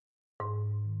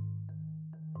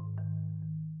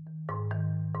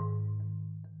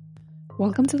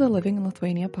Welcome to the Living in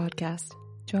Lithuania podcast.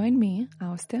 Join me,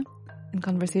 Auste, in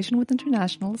conversation with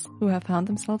internationals who have found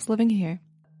themselves living here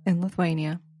in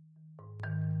Lithuania.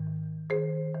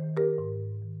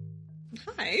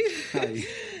 Hi. Hi.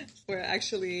 We're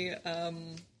actually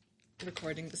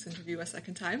recording this interview a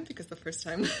second time because the first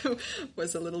time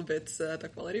was a little bit, the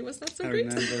quality was not so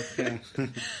great. I remember, yeah.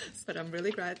 But I'm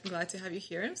really glad to have you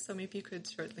here. So maybe you could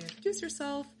shortly introduce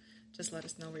yourself, just let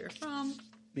us know where you're from.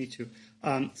 Me too.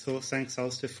 So thanks,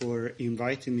 Auste, for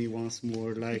inviting me once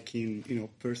more, like in,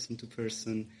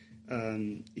 person-to-person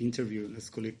interview, let's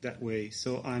call it that way.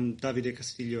 So I'm Davide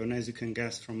Castillo, and as you can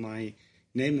guess from my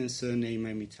name and surname,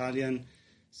 I'm Italian.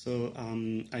 So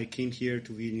I came here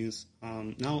to Vilnius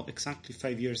now exactly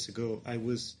 5 years ago.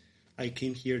 I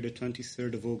came here the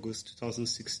 23rd of August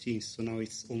 2016. So now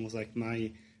it's almost like my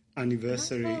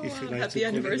anniversary, if you like happy to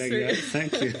call anniversary. it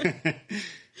like that. Thank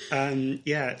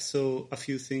you. So a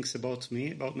few things about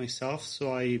myself.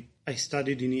 So I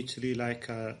studied in Italy like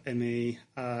MA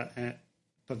at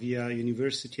Pavia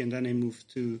University, and then in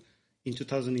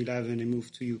 2011 I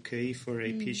moved to UK for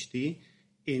a PhD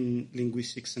in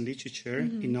linguistics and literature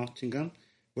in Nottingham,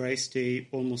 where I stayed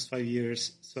almost 5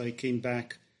 years. So I came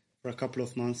back for a couple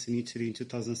of months in Italy in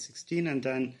 2016 and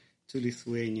then to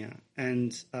Lithuania.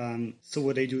 And so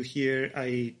what I do here,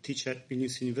 I teach at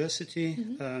Vilnius University.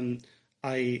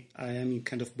 I am in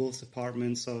kind of both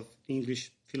departments of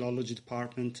English philology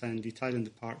department and Italian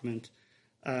department,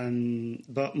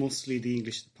 but mostly the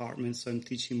English department. So I'm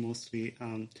teaching mostly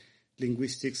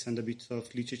linguistics and a bit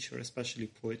of literature, especially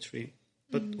poetry.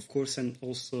 But of course, I'm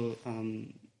also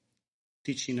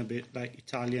teaching a bit like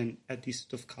Italian at the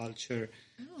Institute of Culture,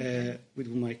 with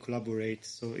whom I collaborate.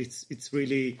 So it's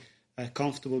really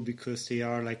comfortable because they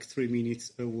are like 3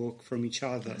 minutes a walk from each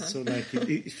other. So like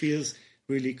it feels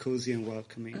really cozy and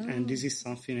welcoming. And this is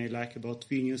something I like about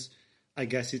Vilnius. I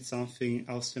guess it's something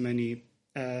also many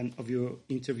of your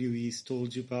interviewees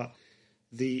told you, but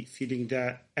the feeling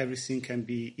that everything can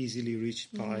be easily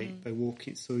reached by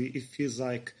walking. So it feels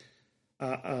like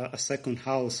a second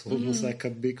house, almost like a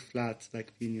big flat,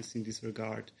 like Vilnius in this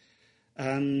regard.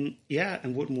 And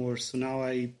what more? So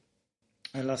now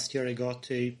last year I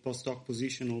got a postdoc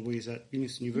position always at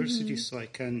Vilnius University, so I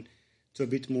can do a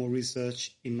bit more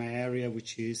research in my area,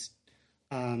 which is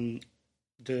the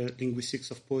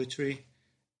linguistics of poetry,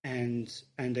 and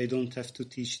I don't have to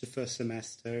teach the first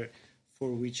semester,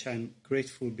 for which I'm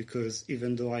grateful, because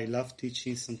even though I love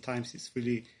teaching, sometimes it's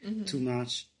really too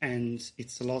much, and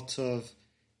it's a lot of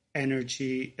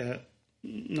energy,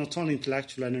 not only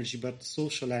intellectual energy, but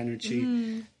social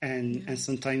energy. And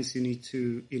sometimes you need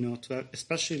to have,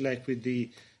 especially like with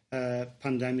the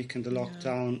pandemic and the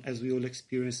lockdown, as we all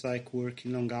experience, like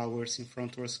working long hours in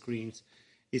front of our screens,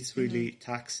 it's really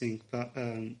taxing. But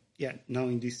now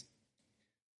in this,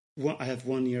 I have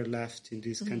 1 year left in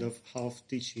this kind of half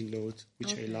teaching load,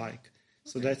 which I like.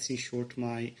 So that's in short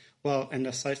and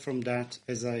aside from that,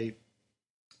 as I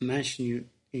mentioned you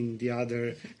in the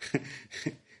other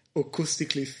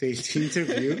acoustically faked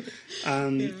interview,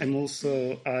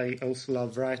 I also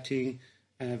love writing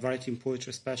poetry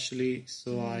especially.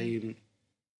 So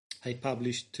I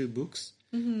published 2 books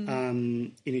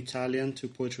in Italian, 2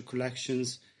 poetry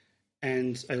collections,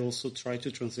 and I also try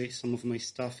to translate some of my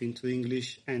stuff into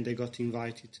English, and I got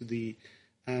invited to the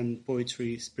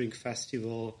Poetry Spring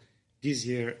Festival this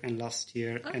year and last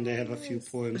year, and I have a few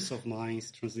poems of mine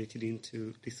translated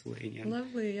into Lithuanian.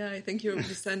 Lovely, yeah. I think you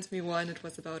sent me one. It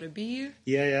was about a bee.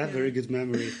 Yeah, very good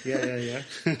memory. Yeah.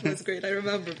 It was great. I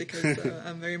remember because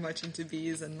I'm very much into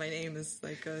bees, and my name is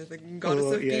like the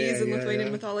goddess of bees in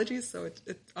Lithuanian mythology, so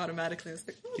it automatically was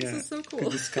like, this is so cool.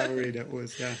 Good discovery that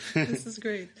was, This is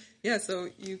great. Yeah, so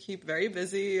you keep very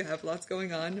busy, you have lots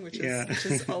going on, which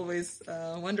is always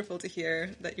wonderful to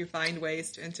hear, that you find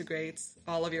ways to integrate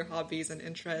all of your hobbies and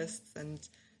interests, and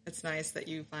it's nice that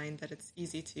you find that it's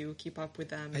easy to keep up with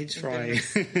them. I try.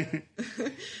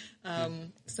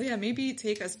 So maybe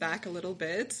take us back a little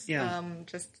bit. Yeah.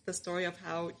 Just the story of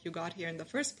how you got here in the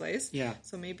first place. Yeah.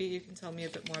 So maybe you can tell me a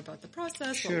bit more about the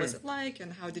process. Sure. What was it like,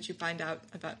 and how did you find out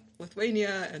about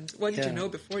Lithuania, and what did you know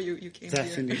before you came here?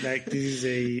 Definitely. Like, this is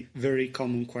a very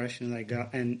common question I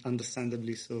got, and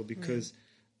understandably so, because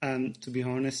to be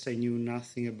honest, I knew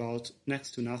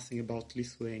next to nothing about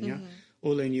Lithuania.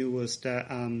 All I knew was that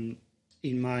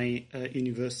in my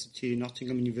university,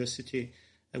 Nottingham University,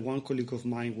 one colleague of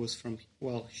mine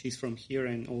she's from here,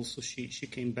 and also she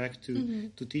came back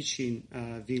to teach in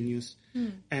Vilnius,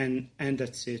 and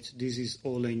that's it. This is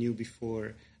all I knew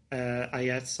before. I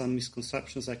had some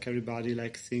misconceptions, like everybody,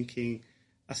 like thinking,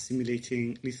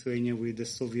 assimilating Lithuania with the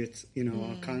Soviet,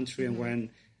 country, and when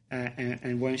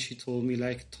And when she told me,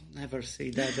 like, don't ever say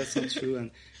that, that's not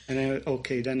true.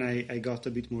 Then I got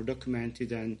a bit more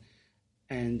documented,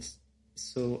 and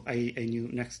so I knew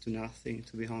next to nothing,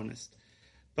 to be honest.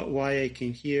 But why I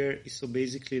came here is so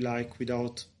basically, like,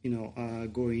 without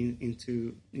going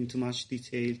into much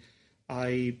detail,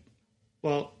 I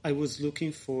was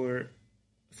looking for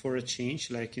a change,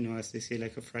 like, as they say,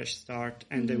 like a fresh start,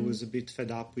 and I was a bit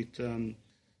fed up with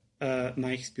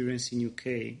my experience in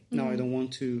UK. Now,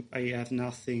 I have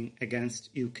nothing against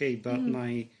UK, but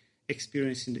my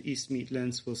experience in the East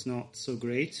Midlands was not so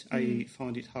great. I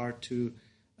found it hard to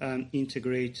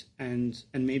integrate, and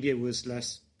maybe I was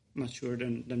less mature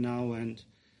than now, and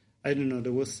I don't know,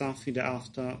 there was something that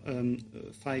after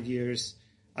 5 years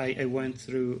I went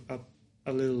through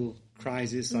a little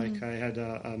crisis, like I had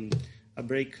a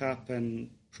breakup and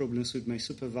problems with my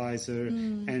supervisor,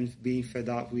 and being fed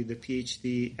up with the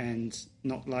PhD and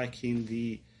not liking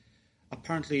the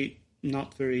apparently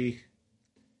not very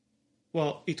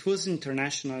well, it was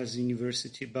international as a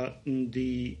university, but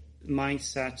the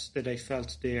mindset that I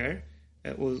felt there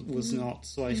was not.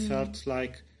 So I felt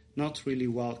like not really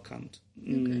welcomed,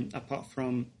 apart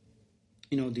from,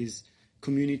 these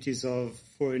communities of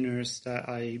foreigners that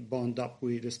I bond up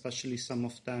with, especially some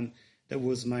of them. That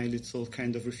was my little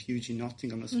kind of refuge in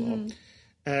Nottingham as well.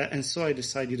 And so I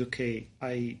decided, okay,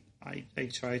 I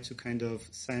try to kind of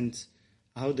send,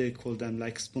 how they call them,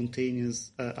 like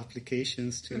spontaneous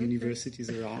applications to universities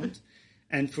around.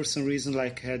 And for some reason,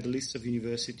 like, I had a list of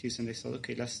universities, and I thought,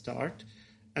 okay, let's start.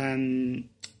 And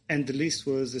the list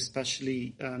was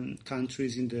especially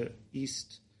countries in the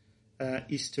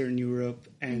Eastern Europe,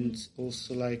 and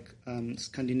also like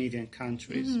Scandinavian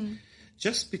countries.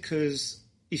 Just because,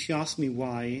 if you ask me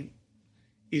why,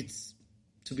 it's,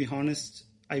 to be honest,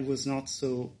 I was not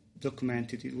so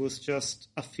documented. It was just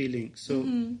a feeling. So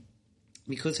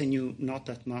because I knew not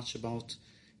that much about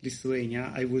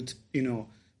Lithuania, I would,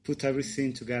 put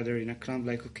everything together in a clump,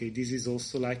 like, okay, this is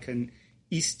also like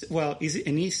is it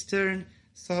an Eastern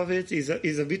Soviet? Is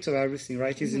a bit of everything,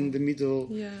 right? Is in the middle.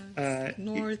 Yeah,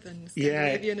 North and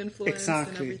Scandinavian influence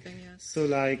exactly. and everything, yeah. So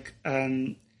like,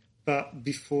 but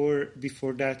before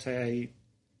that,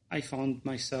 I found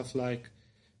myself, like,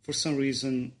 for some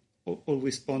reason,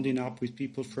 always bonding up with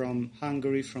people from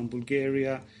Hungary, from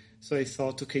Bulgaria. So I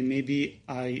thought, okay, maybe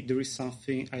there is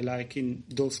something I like in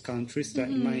those countries that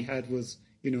in my head was,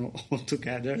 all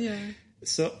together. Yeah.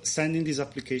 So sending these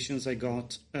applications, I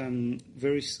got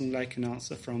very soon, like, an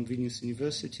answer from Vilnius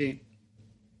University,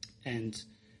 and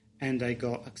I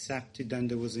got accepted. Then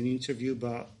there was an interview,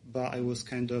 but I was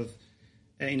kind of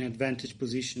in an advantage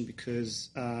position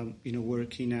because,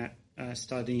 working at,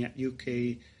 studying at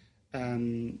UK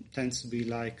tends to be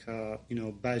like,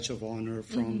 badge of honor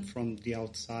from the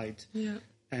outside. Yeah.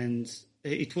 And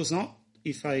it was not,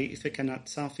 if I can add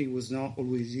something, it was not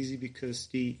always easy because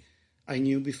I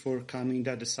knew before coming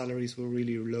that the salaries were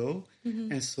really low.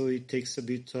 And so it takes a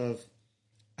bit of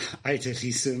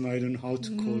idealism, I don't know how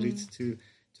to call it, to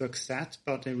accept,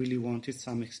 but I really wanted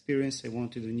some experience. I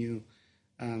wanted a new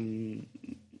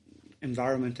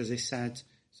environment, as I said.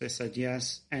 So I said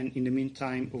yes. And in the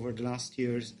meantime, over the last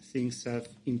years, things have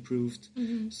improved.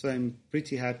 So I'm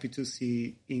pretty happy to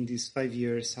see in these 5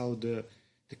 years how the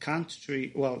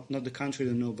country, well, not the country, I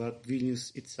don't know, but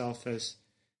Vilnius itself has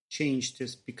changed,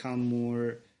 has become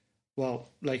more, well,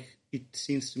 like, it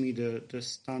seems to me the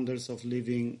standards of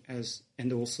living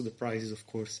and also the prices, of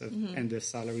course, and the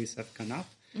salaries have gone up.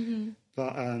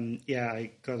 But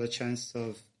I got a chance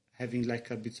of having like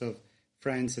a bit of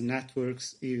friends and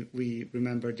networks. We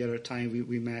remember the other time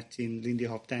we met in Lindy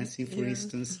Hop dancing, for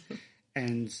instance,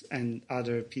 and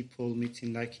other people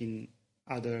meeting like in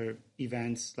other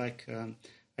events, like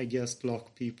Ideas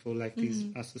Block people, like these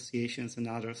associations and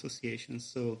other associations.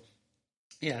 So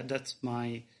yeah, that's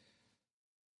my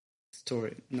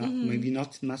story. Maybe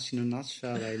not much in a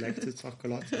nutshell. I like to talk a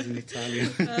lot in Italian.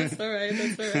 That's all right.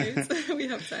 We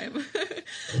have time.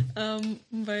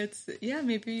 But yeah,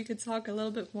 maybe you could talk a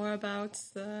little bit more about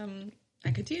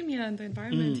academia and the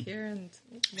environment here. And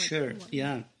Sure.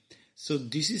 Yeah. So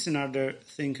this is another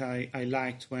thing I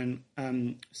liked when,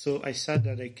 so I said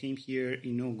that I came here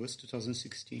in August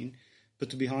 2016, but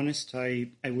to be honest,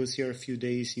 I was here a few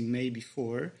days in May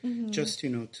before, just,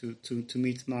 to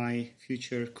meet my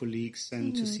future colleagues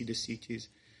and to see the cities.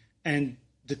 And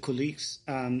the colleagues,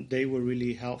 they were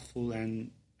really helpful. And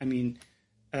I mean,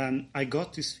 I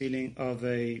got this feeling of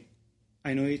I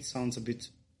know it sounds a bit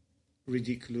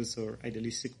ridiculous or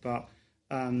idealistic, but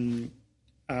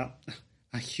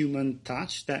a human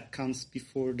touch that comes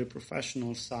before the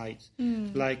professional side.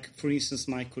 Like, for instance,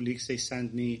 my colleagues, they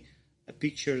send me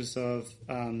pictures of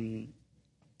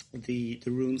the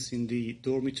rooms in the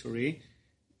dormitory.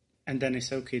 And then I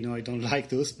said, okay, no, I don't like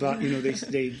those. But,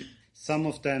 they some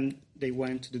of them, they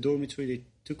went to the dormitory, they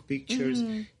took pictures.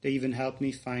 They even helped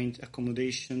me find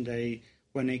accommodation.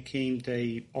 When I came,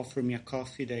 they offered me a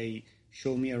coffee. They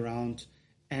showed me around.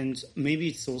 And maybe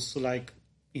it's also like,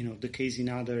 the case in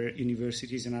other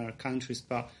universities in other countries.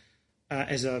 But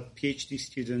as a PhD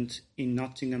student in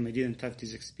Nottingham, I didn't have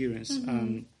this experience.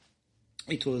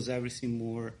 It was everything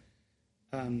more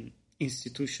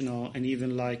institutional, and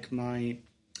even like my,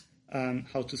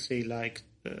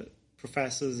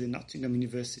 professors in Nottingham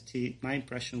University, my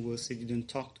impression was they didn't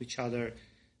talk to each other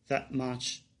that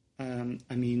much.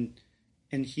 And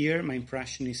here my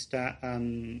impression is that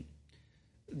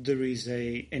there is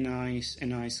a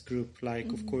nice group.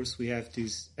 Like, of course, we have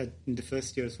this in the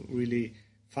first years really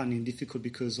fun and difficult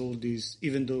because all these,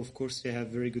 even though of course they have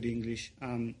very good English,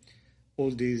 all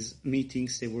these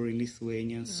meetings, they were in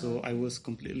Lithuanian, so I was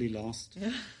completely lost.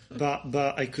 Yeah.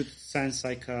 But I could sense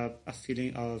like a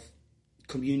feeling of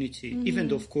community, even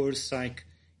though of course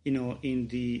in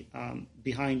the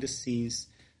behind the scenes,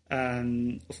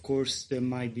 of course there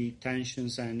might be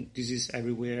tensions, and this is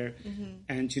everywhere.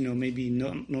 And maybe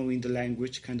not knowing the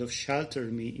language kind of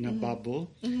sheltered me in a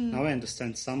bubble. Now I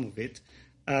understand some of it.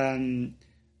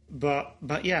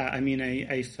 But yeah,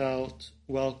 I felt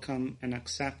welcome and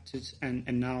accepted,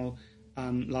 and now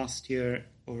last year,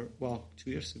 2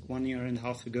 years ago, 1 year and a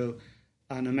half ago,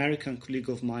 an American colleague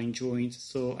of mine joined,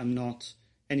 so I'm not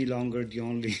any longer the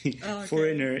only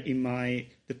foreigner in my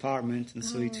department, and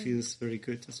so it feels very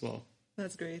good as well.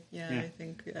 That's great. Yeah. I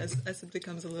think as it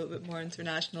becomes a little bit more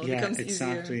international, it becomes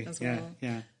easier as well.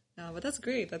 Yeah. But that's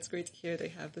great. That's great to hear they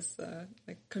have this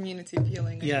community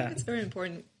feeling. I think it's very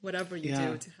important, whatever you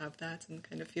do, to have that and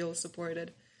kind of feel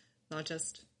supported, not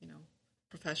just,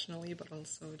 professionally, but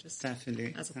also just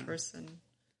definitely as a person.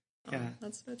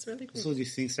 That's really cool. So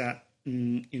these things that,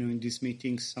 in these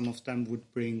meetings, some of them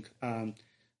would bring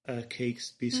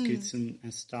cakes, biscuits,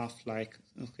 and stuff like,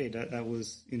 okay, that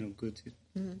was, good.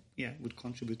 It would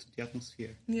contribute to the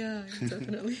atmosphere. Yeah,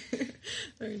 definitely.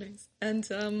 Very nice. And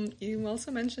you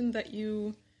also mentioned that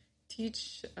you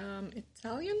teach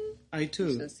Italian? I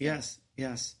do, courses?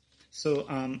 Yes. So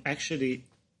actually,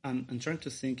 I'm trying to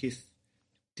think if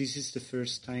this is the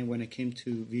first time when I came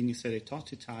to Vilnius that I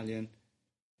taught Italian.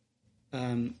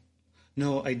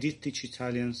 No, I did teach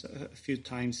Italian a few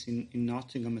times in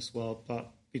Nottingham as well, but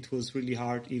it was really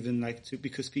hard even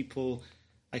because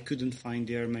I couldn't find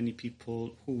there many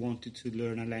people who wanted to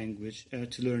learn a language,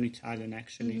 to learn Italian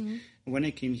actually. And when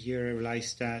I came here, I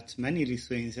realized that many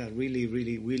Lithuanians are really,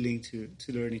 really willing to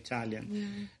learn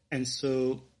Italian. And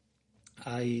so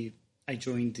I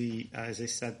joined as I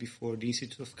said before, the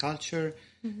Institute of Culture.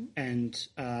 And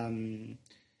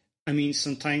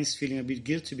sometimes feeling a bit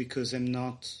guilty because I'm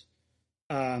not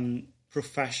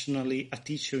professionally a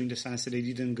teacher in the sense that I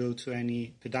didn't go to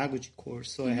any pedagogy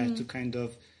course. So I had to kind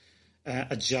of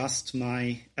adjust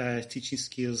my teaching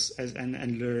skills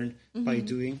and learn by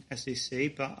doing, as they say.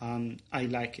 But I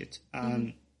like it.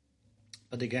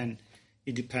 But again,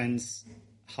 it depends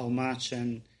how much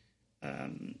and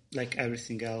like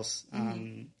everything else.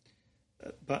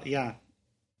 But yeah,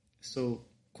 so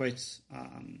quite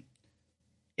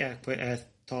I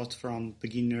taught from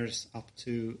beginners up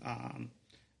to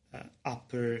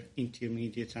upper,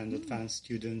 intermediate, and advanced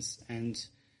students, and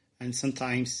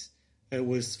sometimes it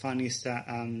was funny is that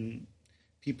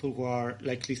people who are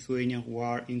like Lithuanian, who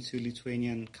are into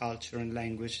Lithuanian culture and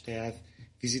language, they have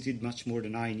visited much more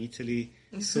than I in Italy.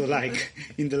 So like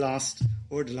in the last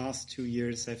 2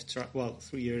 years,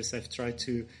 3 years, I've tried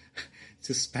to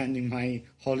spending my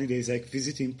holidays like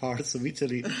visiting parts of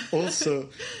Italy. Also,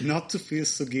 not to feel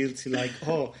so guilty, like,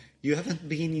 oh, you haven't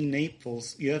been in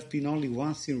Naples, you have been only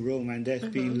once in Rome, and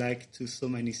they've been like to so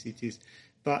many cities.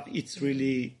 But it's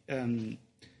really,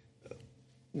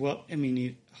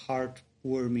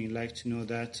 heartwarming, like to know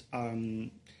that,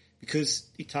 because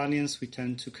Italians, we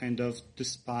tend to kind of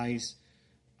despise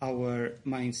our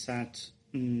mindset,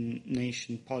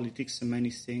 nation, politics, and many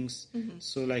things.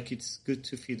 So like it's good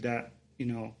to feel that,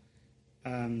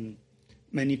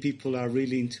 many people are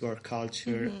really into our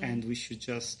culture, and we should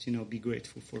just, be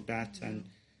grateful for that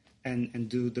and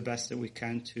do the best that we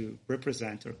can to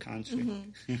represent our country.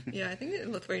 Yeah, I think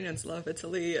Lithuanians love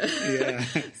Italy. Yeah.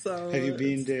 So have you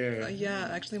been there? Yeah,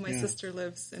 actually my sister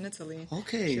lives in Italy.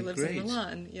 Okay, she lives great. in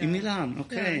Milan. Yeah. In Milan,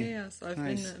 okay. Yeah. So I've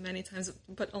been many times,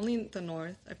 but only in the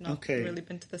north. I've not really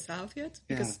been to the south yet,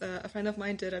 because a friend of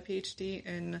mine did a PhD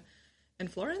in in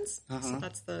Florence. Uh-huh. So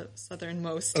that's the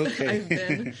southernmost Okay. I've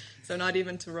been. So not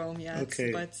even to Rome yet.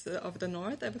 Okay. But of the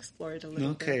north, I've explored a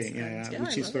little bit. Okay, And,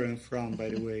 which is where I'm from, by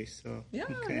the way. So yeah,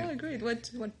 okay. yeah, great. What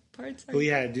parts are Oh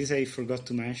you yeah, this I forgot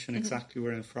to mention exactly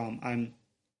where I'm from. I'm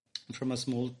from a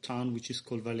small town which is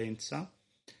called Valenza.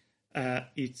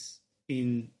 It's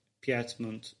in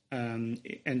Piedmont, and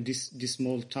this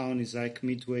small town is like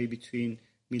midway between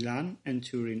Milan and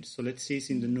Turin. So let's say it's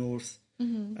in the north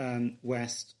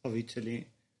west of Italy.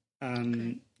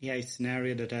 Yeah, it's an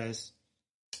area that has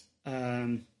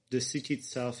the city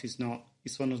itself is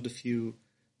one of the few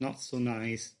not so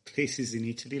nice places in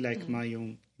Italy, like my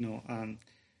own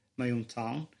my own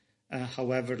town.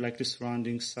 However, like the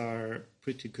surroundings are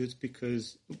pretty good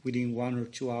because within 1 or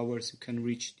 2 hours you can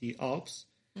reach the Alps,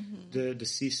 the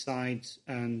seaside,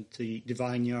 and the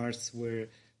vineyards where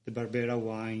the Barbera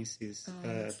wines is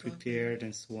prepared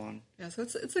and so on. Yeah, so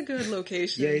it's a good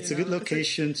location. Yeah, it's a good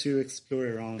location to explore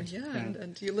around. Yeah,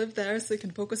 and you live there, so you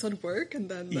can focus on work, and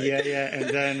then and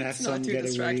then have some too getaways.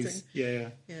 distracting. Yeah.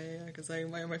 Because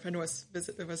my friend was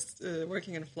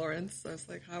working in Florence. So I was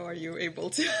like, how are you able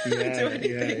to do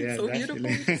anything? It's so definitely.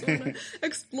 beautiful. You just want to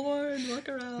explore and walk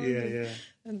around. Yeah.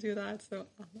 And do that. So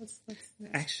that's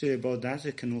nice. Actually, about that,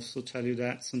 I can also tell you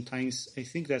that sometimes I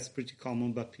think that's pretty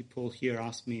common, but people here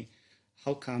ask me,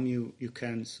 how come you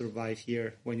can survive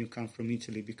here when you come from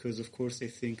Italy? Because, of course, they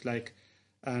think like,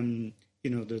 the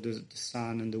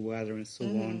sun and the weather and so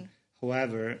on.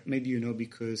 However, maybe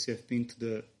because you have been to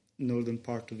the northern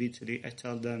part of Italy, I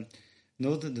tell them,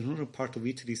 no, the northern part of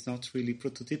Italy is not really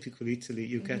prototypical Italy.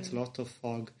 You get a lot of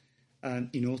fog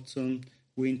in autumn.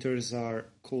 Winters are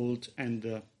cold,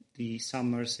 and the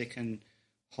summers they can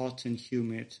hot and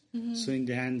humid. So in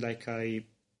the end, like I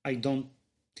don't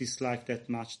dislike that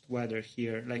much weather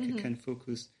here. Like I can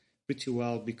focus pretty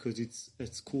well because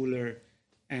it's cooler,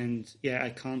 and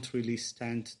I can't really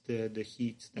stand the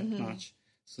heat that much.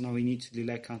 So now in Italy,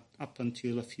 like up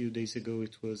until a few days ago,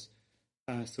 it was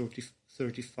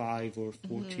 35 or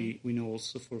 40. We know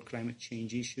also for climate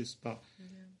change issues,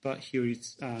 but here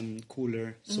it's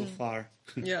cooler so far.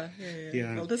 Yeah.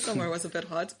 Well, this summer was a bit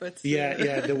hot, but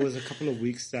there was a couple of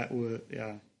weeks that were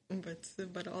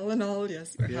But all in all,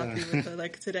 yes, we're happy with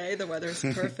like today. The weather is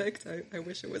perfect. I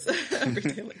wish it was every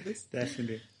day like this.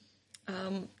 Definitely.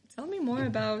 Tell me more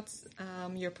about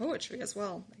your poetry as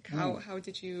well. Like how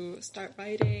did you start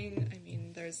writing? I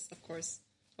mean, there's of course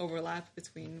overlap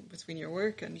between your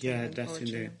work and definitely.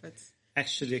 poetry. But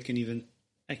actually,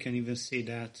 I can even say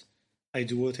that I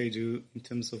do what I do in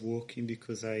terms of working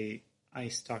because I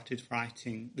started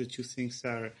writing. The two things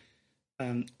are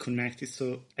connected.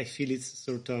 So I feel it's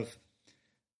sort of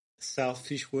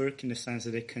selfish work in the sense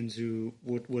that I can do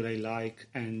what I like,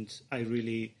 and I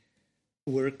really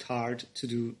worked hard to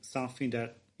do something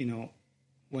that,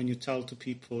 when you tell to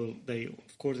people, they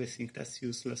think that's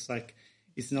useless. Like,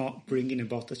 it's not bringing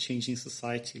about a change in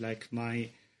society. Like my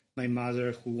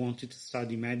mother, who wanted to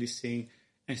study medicine,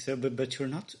 I said, but you're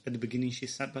not, at the beginning she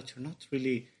said, but you're not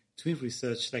really doing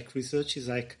research. Like, research is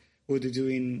like what they do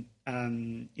in,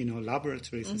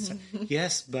 laboratories. And said,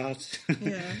 yes, but...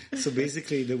 So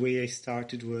basically the way I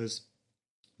started was,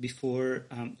 before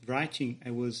writing, I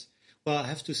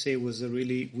have to say, was a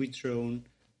really withdrawn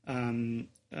and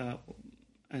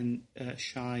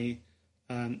shy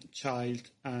child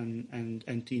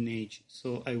and teenage.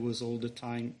 So I was all the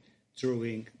time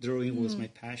drawing. Drawing was my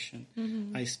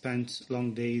passion. I spent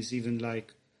long days, even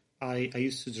like I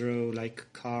used to draw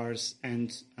like cars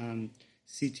and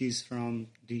cities from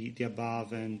the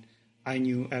above, and I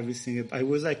knew everything. I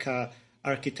was like a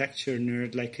architecture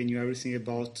nerd. Like I knew everything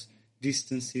about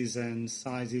distances and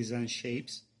sizes and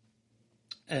shapes.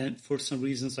 And for some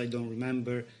reasons I don't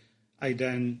remember, I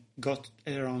then got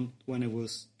around when I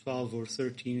was 12 or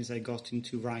 13 as I got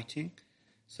into writing.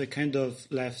 So I kind of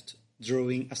left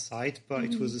drawing aside, but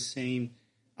it was the same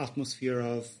atmosphere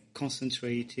of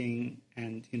concentrating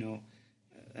and,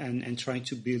 and trying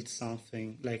to build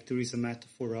something. Like there is a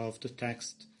metaphor of the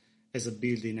text as a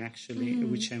building, actually,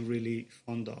 which I'm really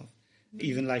fond of.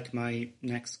 Even like my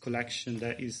next collection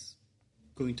that is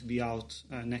going to be out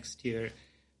next year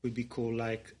will be called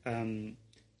like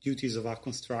Duties of Our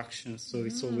Construction. So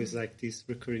it's always like this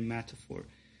recurring metaphor.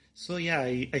 So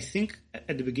I think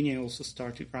at the beginning I also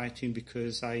started writing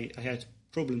because I had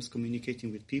problems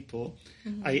communicating with people.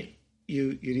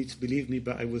 You need to believe me,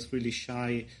 but I was really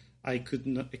shy. I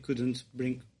couldn't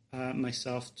bring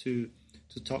myself to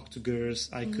talk to girls.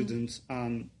 I couldn't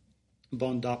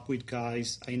bond up with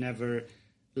guys. I never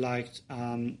liked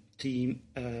team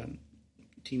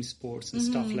sports and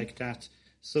stuff like that.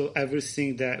 So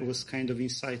everything that was kind of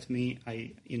inside me,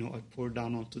 I poured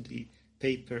down onto the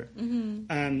paper.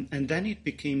 And then it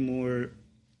became more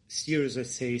serious, I'd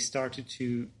say. Started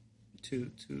to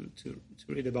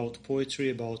read about poetry,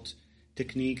 about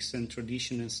techniques and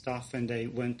tradition and stuff, and I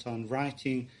went on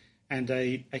writing, and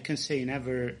I can say I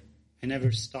never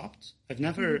stopped. I've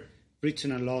never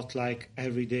written a lot like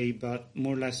every day, but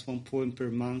more or less one poem per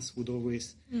month would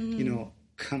always,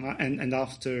 come out. And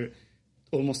after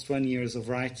almost 20 years of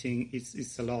writing,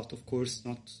 it's a lot. Of course,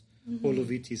 not all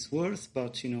of it is worth,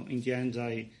 but, in the end,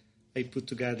 I put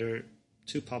together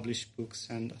 2 published books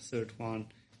and a third one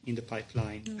in the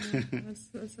pipeline.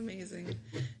 That's amazing.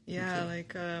 Yeah, I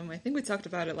think we talked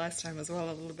about it last time as well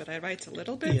a little bit. I write a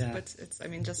little bit, but it's,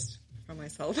 just for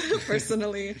myself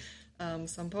personally,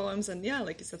 some poems, and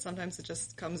like you said, sometimes it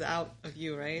just comes out of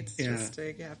you, right? It's just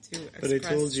you have to express. But I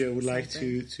told you I would like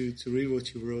something. to read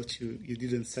what you wrote. You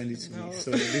didn't send it to me, so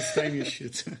this time you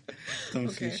should. Don't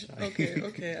feel shy.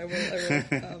 Okay. I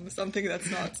will. Something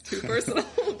that's not too personal.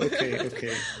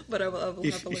 Okay. But I will have a look.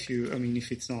 If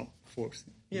it's not forced.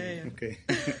 Yeah. Okay.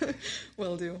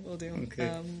 Will do.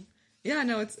 Okay.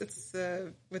 It's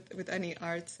with any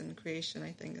arts and creation.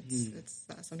 I think it's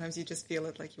sometimes you just feel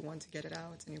it, like you want to get it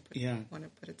out, and you want to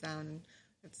put it down, and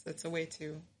it's a way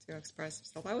to express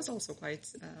yourself. I was also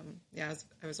quite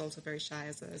I was also very shy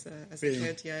as a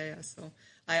kid. So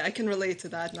I can relate to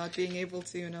that, not being able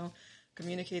to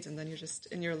communicate, and then you're just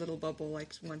in your little bubble,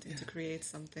 like wanting to create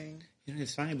something.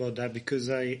 It's funny about that, because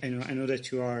I know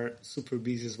that you are super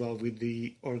busy as well with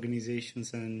the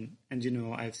organizations, and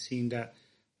I've seen that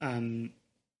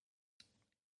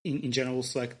in general,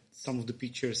 also, like some of the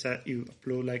pictures that you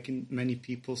upload, like in many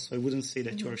people. So I wouldn't say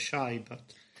that you are shy, but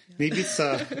maybe it's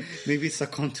a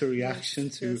counter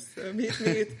reaction to me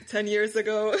 10 years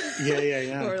ago.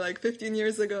 Yeah. Or like 15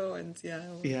 years ago, and yeah.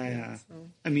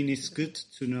 So. It's good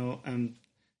to know.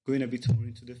 Going a bit more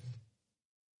into the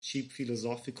cheap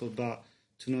philosophical, but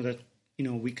to know that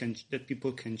that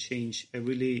people can change. I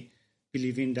really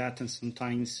believe in that, and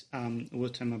sometimes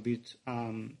what I'm a bit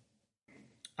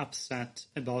upset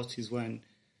about is when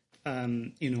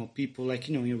people, like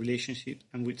in a relationship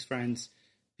and with friends,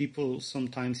 people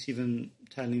sometimes even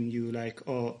telling you like,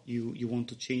 oh, you want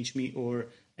to change me, or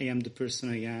I am the person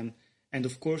I am. And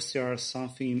of course there is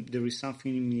something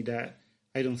in me that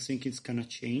I don't think it's gonna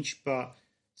change, but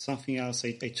something else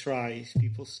I try. If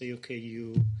people say, okay,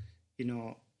 you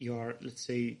are, let's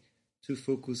say, too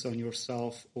focused on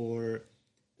yourself, or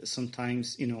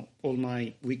sometimes, all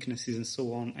my weaknesses and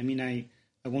so on.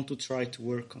 I want to try to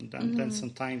work on them. Then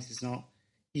sometimes it's not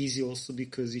easy also,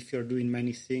 because if you're doing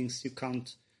many things, you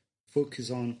can't focus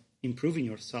on improving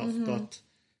yourself. But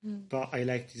I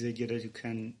like this idea that you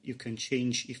can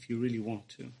change if you really want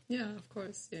to. Yeah, of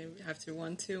course. Yeah, you have to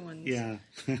want to, and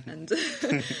and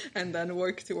and then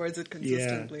work towards it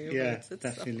consistently. Yeah, but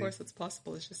definitely. Of course, it's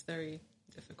possible. It's just very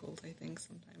difficult, I think,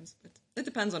 sometimes. But it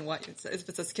depends on what it's. If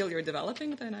it's a skill you're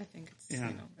developing, then I think it's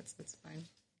it's fine.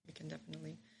 You can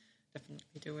definitely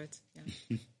do it. Yeah.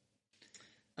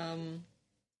 I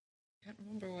can't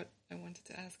remember what I wanted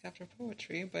to ask after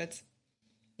poetry, but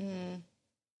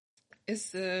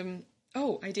is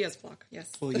ideas block?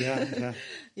 Yes. Oh yeah.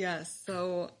 Yeah.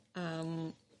 So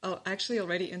I actually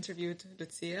already interviewed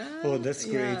Lucia. Oh, that's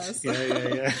great.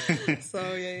 Yeah. So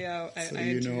I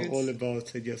interviewed all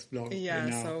about ideas block. Yeah. Right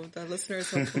now. So the listeners,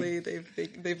 hopefully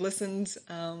they've listened.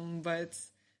 But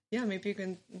yeah, maybe you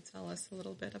can tell us a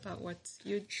little bit about what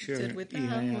you did with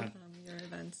them, your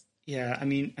events. Yeah,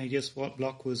 Ideas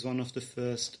Block was one of the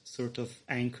first sort of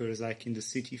anchors, like, in the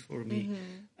city for me.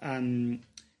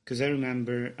 Because I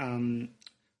remember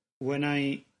when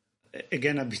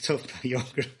again, a bit of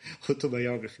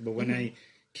autobiography, but when I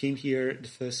came here, the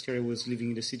first year I was living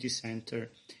in the city center.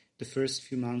 The first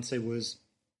few months I was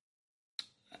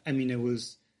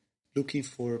looking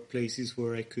for places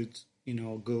where I could,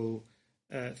 go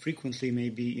frequently,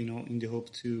 maybe, in the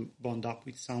hope to bond up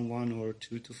with someone, or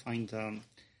to find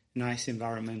nice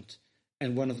environment.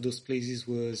 And one of those places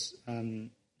was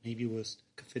maybe it was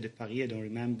Café de Paris, I don't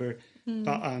remember.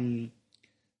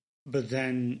 But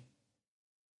then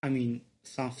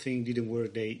something didn't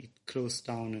work. It closed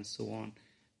down and so on.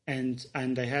 And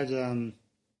I had a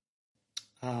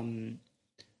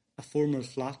former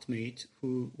flatmate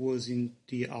who was in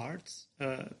the arts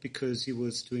because he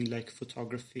was doing like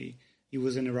photography. He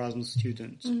was an Erasmus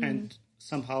student, and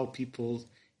somehow people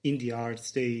in the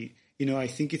arts, they, I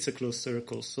think it's a closed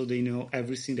circle, so they know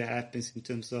everything that happens in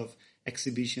terms of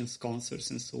exhibitions, concerts,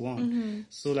 and so on.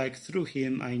 So like through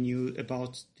him, I knew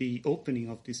about the opening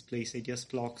of this place, Ideas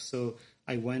Block. So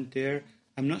I went there.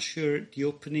 I'm not sure the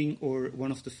opening or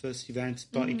one of the first events,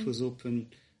 but it was open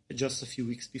just a few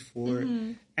weeks before,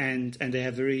 and I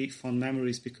have very fond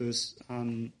memories because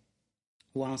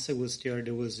once I was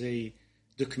there was a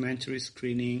documentary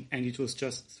screening, and it was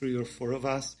just 3 or 4 of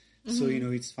us. So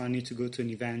it's funny to go to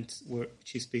an event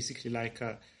which is basically like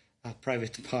a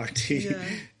private party,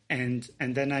 and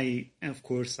then I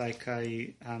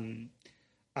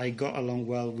got along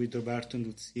well with Roberto and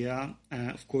Lucia.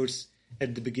 Of course,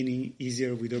 at the beginning,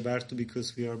 easier with Roberto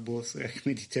because we are both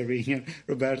Mediterranean.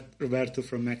 Roberto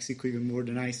from Mexico even more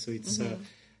than I, so it's.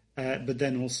 But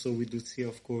then also with Lucia,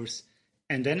 of course,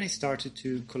 and then I started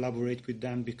to collaborate with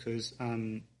them because,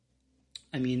 I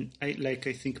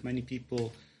think many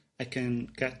people, I can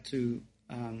get to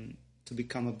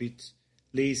become a bit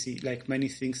lazy. Like many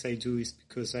things I do is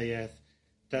because I have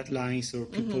deadlines or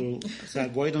people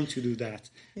said, why don't you do that?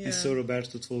 Yeah. And so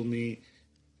Roberto told me,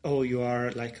 oh, you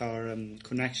are like our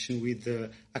connection with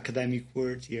the academic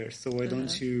world here. So why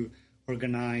don't you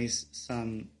organize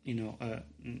some,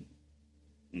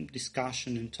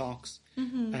 discussion and talks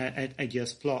at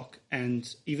Ideas Block? And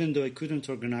even though I couldn't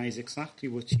organize exactly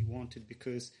what he wanted,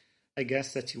 because I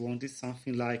guess that he wanted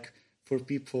something like for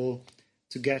people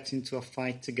to get into a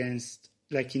fight against,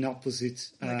 like in opposite...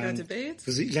 Like a debate?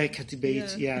 Like a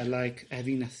debate, like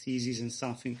having a thesis and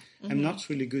something. I'm not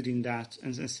really good in that.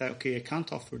 And I said, okay, I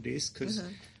can't offer this because,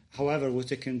 however,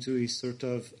 what I can do is sort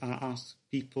of ask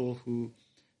people who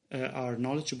are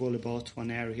knowledgeable about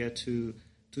one area to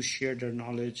share their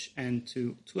knowledge and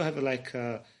to have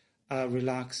a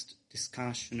relaxed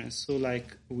discussion. And so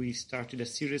like we started a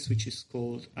series which is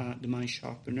called The Mind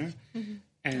Sharpener.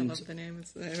 And I love the name.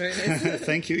 It's very nice.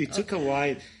 Thank you. It took a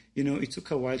while. It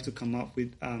took a while to come up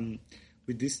with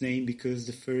this name because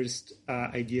the first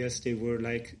ideas, they were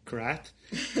like crap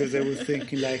because I was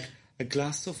thinking like a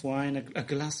glass of wine, a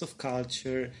glass of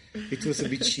culture. It was a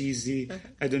bit cheesy.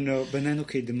 I don't know. But then,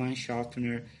 okay, The Mind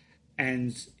Sharpener.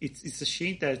 And it's a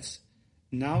shame that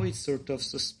now it's sort of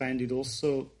suspended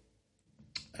also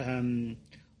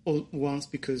once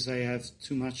because I have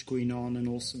too much going on and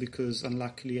also because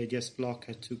unluckily Ideas Block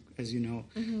had to, as you know,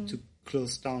 to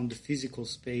close down the physical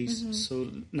space. So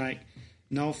like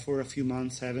now for a few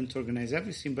months I haven't organized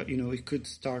everything, but it could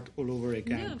start all over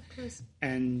again. Yeah, of course.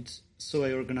 And so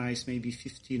I organized maybe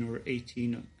 15 or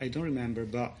 18, I don't remember,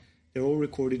 but they're all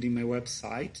recorded in my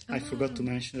website. I forgot to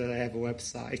mention that I have a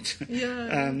website.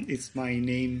 Yeah. It's my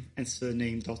name and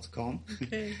surname.com.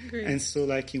 Okay, great. And so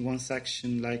like in one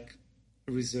section, like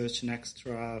research and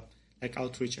extra like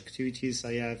outreach activities,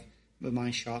 I have the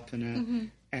Mind Sharpener.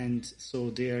 And so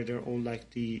they're all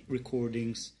like the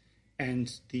recordings and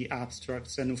the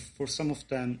abstracts. And for some of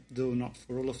them, though not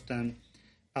for all of them,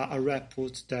 a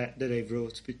report that I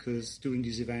wrote because during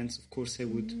these events, of course, I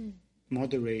would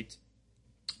moderate.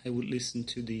 I would listen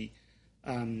to the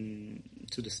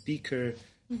speaker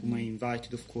whom I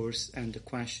invited, of course, and the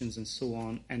questions and so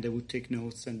on, and I would take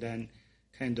notes and then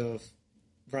kind of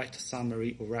write a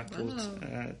summary or report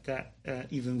that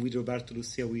even with Roberto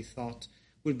Lucia we thought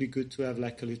would be good to have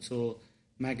like a little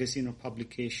magazine or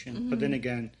publication. But then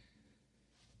again,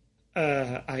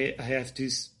 I have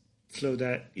this flow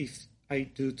that if I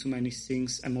do too many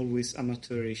things, I'm always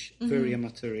amateurish, very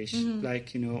amateurish.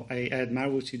 Like, I admire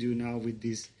what you do now with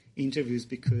these interviews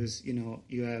because, you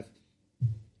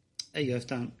have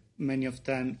done many of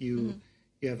them. You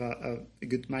have a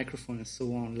good microphone and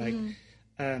so on. Like,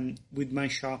 with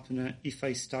Mind Sharpener, if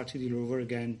I started it over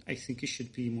again, I think it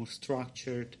should be more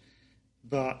structured.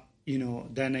 But,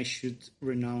 then I should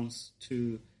renounce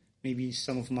to maybe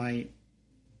some of my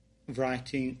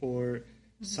writing or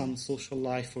some social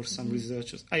life or some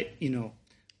researchers.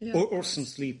 Or some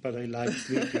sleep, but I like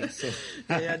sleeping. So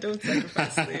don't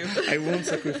sacrifice sleep. I won't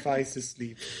sacrifice the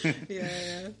sleep.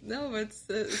 No, but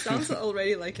it sounds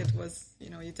already like it was.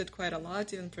 You did quite a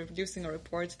lot, even producing a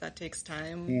report that takes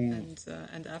time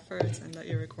and effort, and that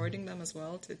you're recording them as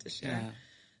well to share. Yeah.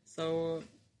 So.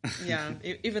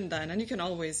 Even then, and you can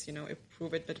always,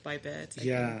 improve it bit by bit. I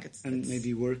think it's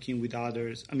maybe working with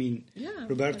others. I mean,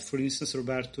 Roberto, for instance,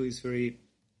 Roberto is very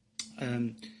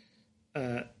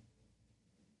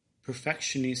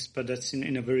perfectionist, but that's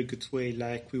in a very good way.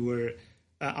 Like we were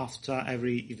after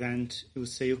every event, he would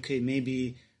say, okay,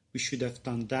 maybe we should have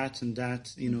done that and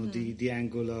that. The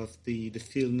angle of the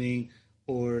filming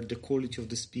or the quality of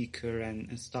the speaker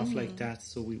and stuff like that.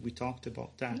 So we talked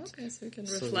about that. Okay, so you can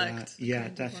reflect.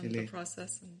 Definitely on the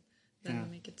process and then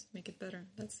make it better.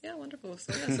 That's wonderful.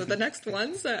 So the next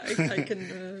ones I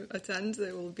can attend,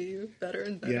 they will be better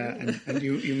and better. Yeah, and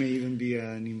you may even be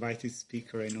an invited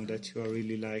speaker. I know that you are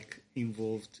really like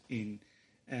involved in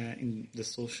the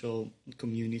social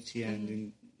community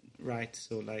and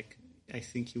so like I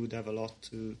think you would have a lot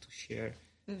to share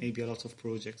maybe a lot of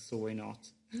projects, so why not?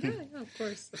 Yeah, of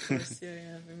course,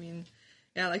 yeah. I mean,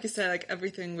 yeah, like you said, like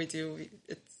everything we do,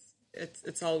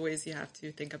 it's always you have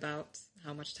to think about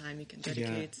how much time you can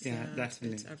dedicate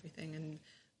definitely. to everything. And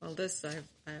well, this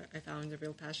I found a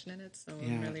real passion in it, so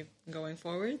I'm really going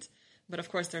forward. But of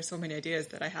course, there are so many ideas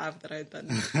that I have that I then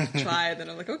try. Then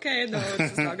I'm like, okay, no,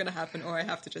 it's not going to happen. Or I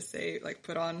have to just say, like,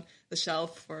 put on the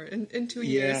shelf for in 2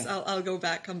 years. I'll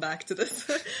come back to this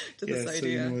this idea. So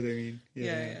you know what I mean.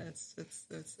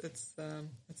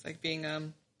 It's like being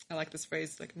I like this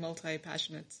phrase, like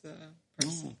multi-passionate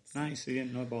person. Oh, nice. I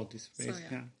didn't know about this phrase.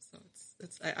 So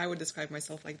I would describe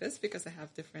myself like this because I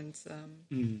have different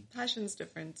passions,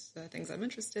 different things I'm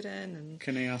interested in. And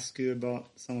can I ask you about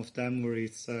some of them where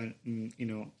it's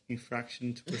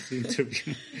infraction to the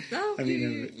interview? No,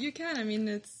 you can. I mean,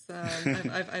 it's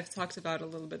I've talked about it a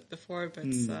little bit before, but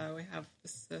we have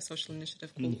this social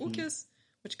initiative called Ūkis,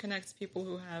 which connects people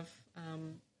who have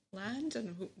land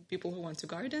and people who want to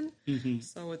garden.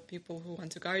 So with people who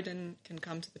want to garden can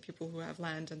come to the people who have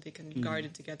land, and they can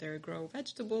garden together, grow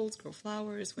vegetables, grow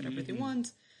flowers, whatever they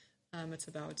want. It's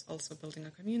about also building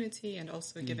a community and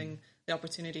also giving the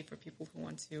opportunity for people who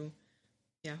want to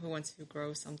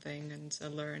grow something and to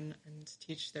learn and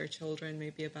teach their children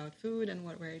maybe about food and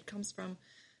where it comes from.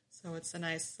 So it's a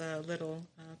nice little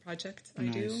project I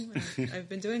do. And I've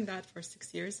been doing that for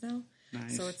 6 years now.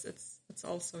 Nice. So it's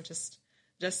also just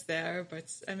there,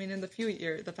 but I mean, in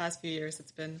the past few years,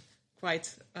 it's been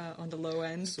quite on the low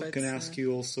end. So but, can I ask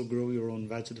you also grow your own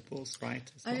vegetables, right?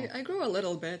 I grow a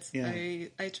little bit. Yeah.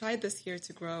 I tried this year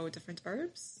to grow different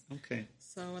herbs. Okay.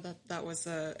 So that was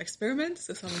an experiment.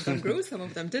 So some of them grew, some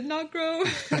of them did not grow,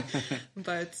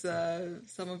 but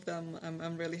some of them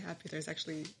I'm really happy. There's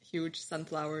actually huge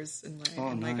sunflowers in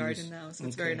my garden now, so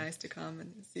it's very nice to come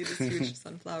and see these huge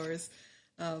sunflowers.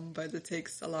 But it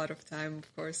takes a lot of time,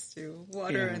 of course, to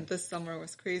water. And this summer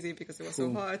was crazy because it was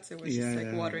so hot. It was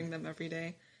just watering them every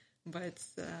day. But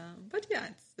yeah,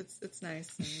 it's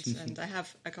nice. And I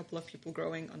have a couple of people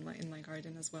growing in my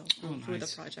garden as well through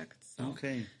the project. So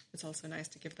it's also nice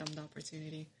to give them the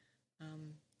opportunity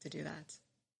to do that.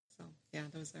 So yeah,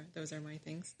 those are my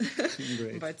things.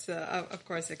 Great. But of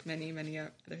course, like many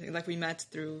other things, like we met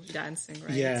through dancing,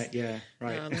 right? Yeah,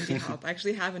 right. Lindy Hop. I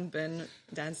actually haven't been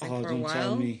dancing for a while. Don't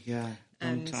tell me. Yeah,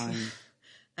 long time.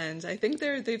 And I think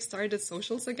they've started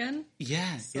socials again.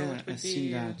 Yeah, I've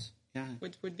seen that. Yeah,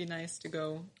 which would be nice to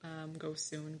go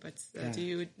soon. But do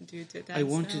you dance I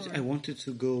wanted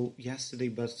to go yesterday,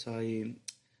 but I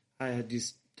had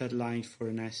this deadline for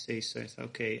an essay, so I thought,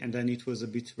 okay, and then it was a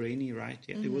bit rainy, right?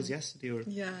 Yeah, it was yesterday, or it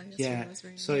was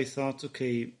rainy. So I thought,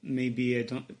 okay, maybe I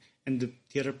don't. And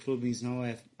the other problem is now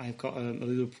I've got a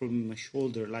little problem in my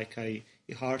shoulder, like it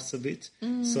hurts a bit.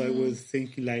 So I was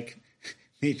thinking, like,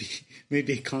 maybe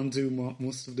I can't do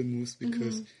most of the moves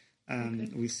because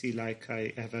we see, like,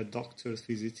 I have a doctor's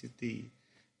visit the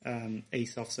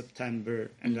 8th of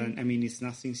September, and then I mean it's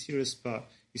nothing serious, but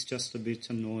it's just a bit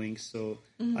annoying. So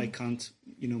I can't,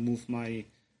 move my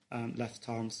left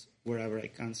arms wherever I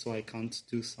can, so I can't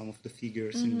do some of the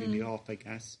figures in Lindy Hop, I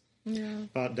guess. Yeah.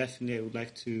 But definitely, I would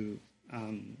like to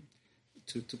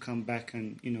come back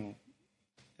and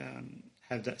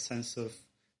have that sense of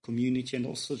community, and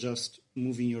also just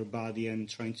moving your body and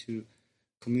trying to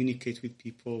communicate with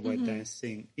people while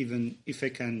dancing. Even if I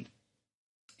can,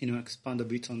 expand a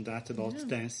bit on that about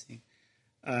dancing.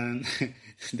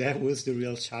 That was the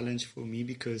real challenge for me,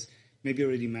 because maybe I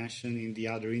already mentioned in the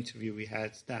other interview we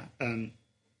had that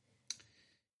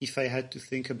if I had to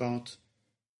think about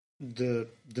the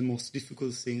most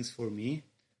difficult things for me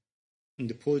in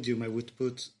the podium, I would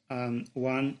put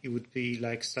one, it would be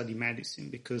like study medicine,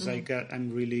 because I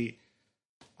can't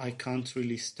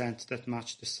really stand that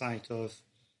much the sight of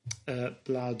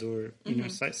blood or inner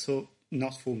sight, so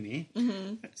not for me.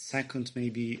 Second,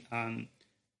 maybe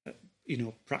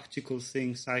practical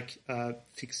things like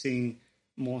fixing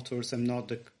motors. I'm not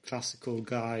the classical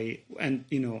guy, and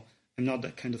I'm not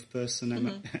that kind of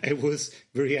person. I was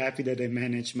very happy that I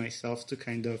managed myself to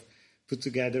kind of put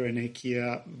together an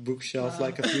IKEA bookshelf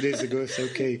like a few days ago. So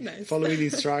Nice. Following the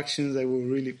instructions, I was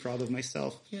really proud of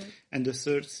myself. Yeah. And the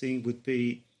third thing would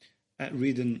be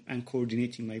rhythm and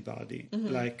coordinating my body.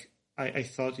 Like I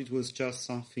thought it was just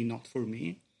something not for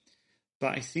me,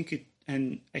 but I think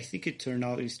it turned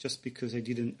out it's just because I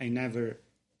never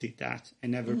did that. I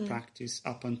never practiced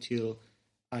up until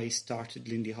I started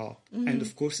Lindy Hop. And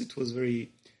of course it was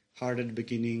very hard at the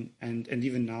beginning, and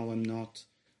even now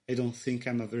I don't think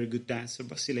I'm a very good dancer,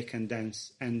 but still I can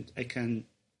dance and I can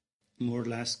more or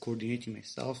less coordinate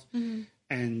myself.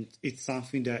 And it's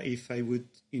something that if I would,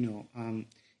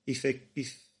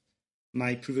 if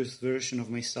my previous version of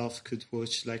myself could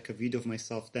watch like a video of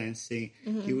myself dancing,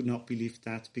 he would not believe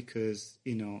that, because,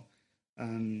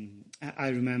 I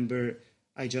remember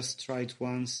I just tried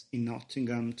once in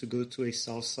Nottingham to go to a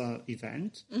salsa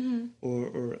event,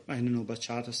 or I don't know,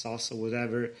 bachata, salsa,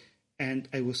 whatever. And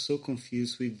I was so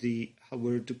confused with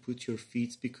where to put your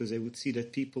feet, because I would see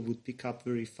that people would pick up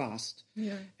very fast.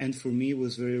 Yeah. And for me, it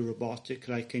was very robotic.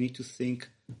 Like, I need to think,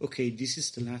 okay, this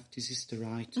is the left, this is the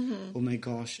right. Oh my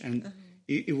gosh. And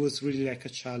it was really like a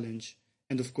challenge.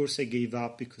 And of course, I gave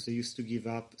up, because I used to give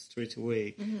up straight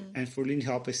away. And for Lindy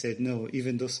Hop, I said no,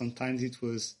 even though sometimes it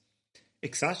was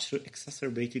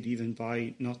exacerbated even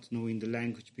by not knowing the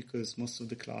language, because most of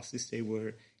the classes, they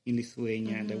were in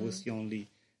Lithuania, and I was the only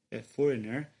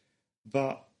foreigner.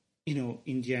 But in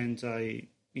the end, I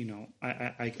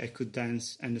could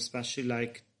dance, and especially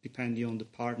like depending on the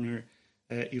partner,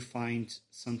 you find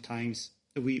sometimes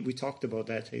we talked about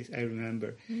that. I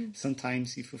remember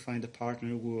sometimes if you find a partner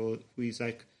who is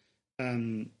like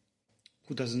who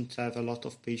doesn't have a lot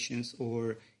of patience,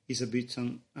 or is a bit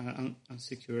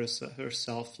insecure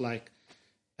herself, like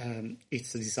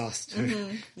it's a disaster.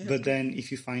 But then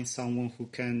if you find someone who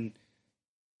can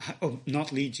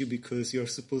not lead you because you're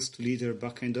supposed to lead her,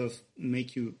 but kind of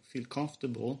make you feel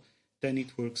comfortable, then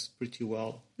it works pretty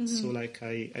well. So like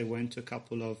I went to a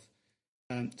couple of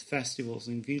festivals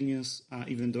in Vilnius,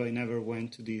 even though I never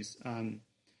went to these,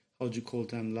 how do you call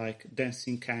them, like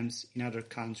dancing camps in other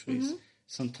countries.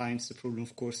 Sometimes the problem,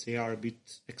 of course, they are a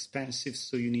bit expensive,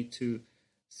 so you need to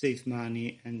save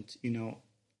money and,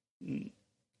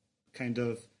 kind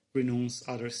of renounce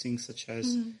other things, such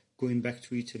as going back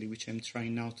to Italy, which I'm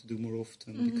trying now to do more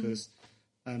often, because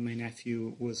my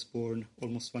nephew was born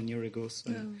almost 1 year ago, so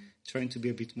I'm trying to be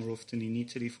a bit more often in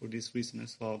Italy for this reason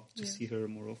as well, to see her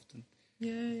more often.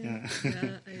 Yeah.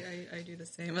 I do the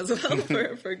same as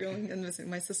well for going and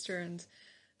visiting my sister and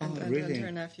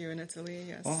her nephew in Italy.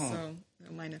 Yes, so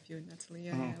my nephew in Italy.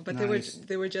 But nice.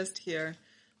 they were just here,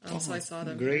 so I saw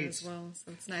them great. here as well.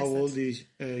 So it's nice. How old is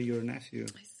your nephew?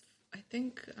 I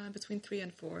think between 3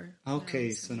 and 4.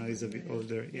 Okay, so now he's a bit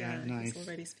older. Yeah, nice. He's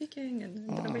already speaking and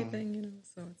everything,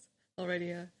 so it's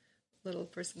already a little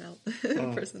person now.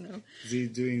 Is he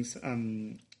doing?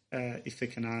 If I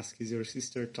can ask, is your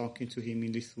sister talking to him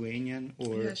in Lithuanian,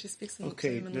 or? Yeah, she speaks to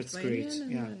him in that's Lithuanian.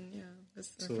 great.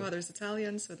 Her father's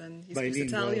Italian, so then he bilingual,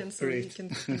 speaks Italian, so great. he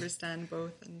can understand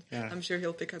both. And I'm sure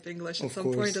he'll pick up English at some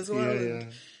course. point as well. Yeah.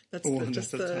 That's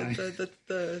just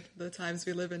the times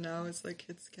we live in now. It's like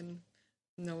kids can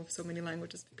know so many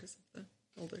languages because of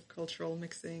all the cultural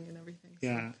mixing and everything. So.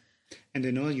 Yeah. And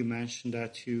I know you mentioned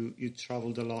that you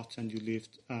traveled a lot and you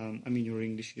lived. Your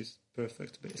English is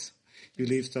perfect, but you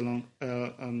lived a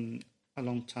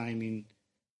long time in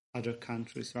other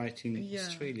countries, right? In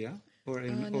Australia or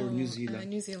New Zealand.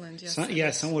 New Zealand,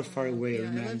 yes. Somewhere far away. I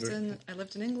remember. I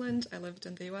lived in England. I lived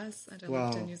in the US, and I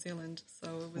lived in New Zealand. So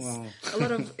it was a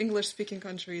lot of English-speaking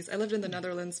countries. I lived in the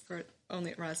Netherlands for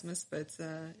only Erasmus, but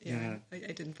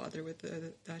I didn't bother with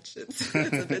the Dutch. It's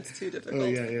a bit too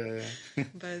difficult.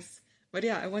 But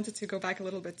I wanted to go back a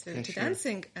little bit to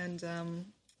dancing, and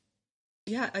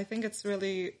I think it's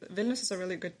really, Vilnius is a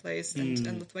really good place,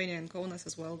 and Lithuania and Kaunas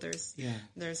as well.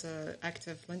 There's a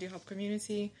active Lindy Hop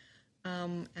community,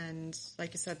 and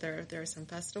like you said, there are some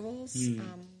festivals.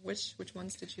 Which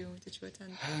ones did you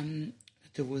attend?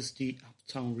 There was the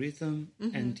Uptown Rhythm,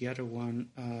 and the other one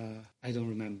I don't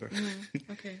remember.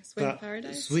 Okay, Swing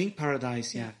Paradise. Swing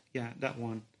Paradise, yeah, that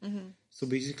one. So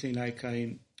basically, like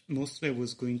I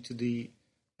was going to the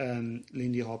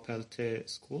Lindy Hop LT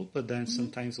school, but then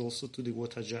sometimes also to the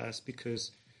Water Jazz,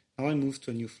 because now I moved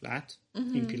to a new flat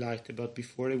in Pilaite, but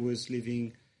before I was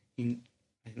living in,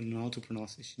 I don't know how to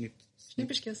pronounce it,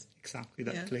 Šnipiškės. Exactly,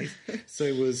 that place. So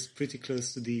it was pretty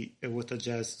close to the Water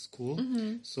Jazz school.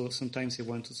 So sometimes I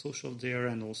went to social there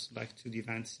and also like to the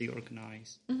events they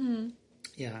organize.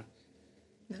 Yeah.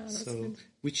 No, so,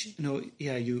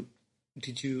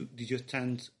 Did you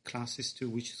attend classes to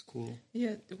which school?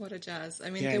 Yeah, Water Jazz.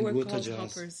 I mean, they were called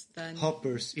Hoppers then.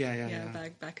 Hoppers, yeah.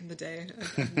 Back in the day.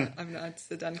 I've not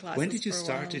done classes. When did you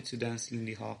start to dance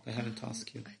Lindy Hop? I haven't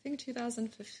asked you. I think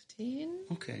 2015.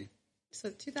 Okay. So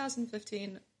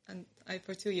 2015, and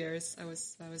for 2 years I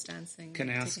was dancing. Can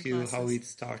I ask you how it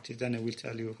started? Then I will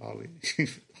tell you how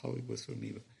it was for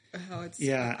me. How it's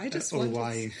I just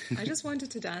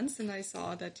wanted to dance, and I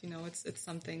saw that it's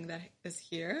something that is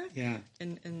here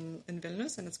in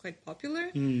Vilnius, and it's quite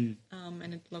popular, and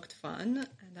it looked fun,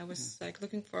 and I was like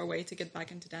looking for a way to get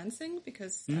back into dancing,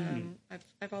 because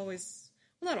I've always,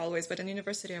 well, not always, but in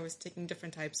university I was taking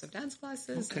different types of dance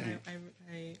classes, and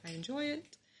I enjoy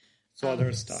it. So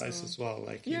other styles as well,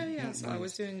 like yeah. So I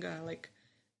was doing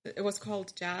it was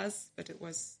called jazz, but it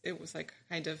was like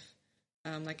kind of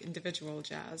like individual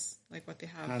jazz, like what they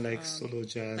have, solo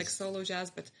jazz,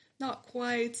 but not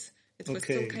quite. It was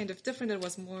still kind of different. It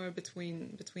was more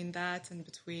between that and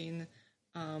between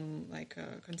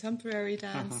contemporary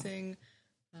dancing,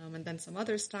 and then some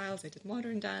other styles. I did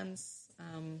modern dance,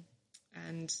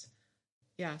 and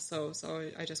yeah, so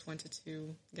I just wanted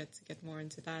to get more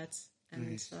into that. And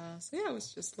nice. I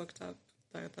was just looked up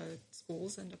the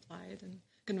schools and applied and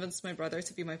convinced my brother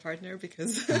to be my partner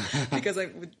because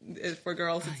for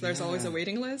girls there's always a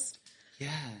waiting list.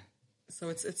 Yeah. So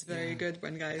it's very good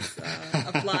when guys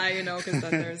apply,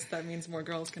 because that means more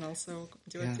girls can also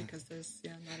do it because there's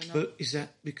not enough. But is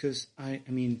that because I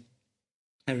mean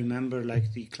I remember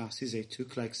like the classes I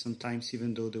took, like sometimes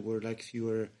even though there were like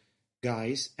fewer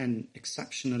guys and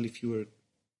exceptionally fewer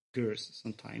girls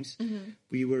sometimes,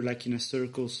 we were like in a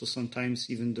circle, so sometimes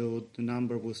even though the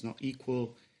number was not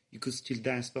equal, you could still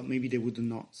dance, but maybe they would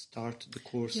not start the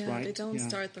course, right? They don't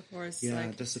start the course. Yeah,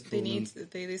 that's the problem.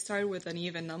 They start with an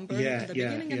even number at the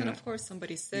beginning, and then of course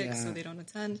somebody's sick, so they don't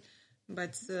attend.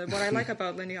 But what I like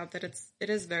about Lindy Hop that it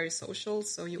is very social,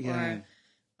 so you are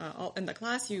all in the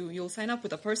class, you'll sign up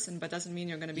with a person, but doesn't mean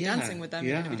you're going to be dancing with them.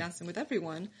 You're going to be dancing with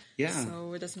everyone. Yeah.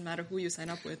 So it doesn't matter who you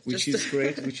sign up with. Which is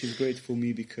great. Which is great for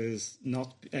me because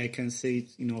I can say it,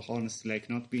 honestly, like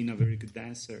not being a very good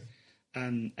dancer,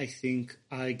 I think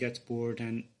I get bored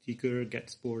and the girl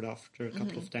gets bored after a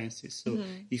couple of dances. So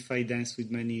if I dance with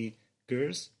many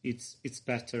girls, it's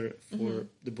better for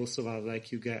the both of us.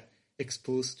 Like you get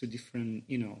exposed to different,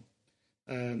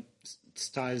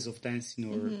 styles of dancing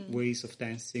or ways of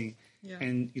dancing,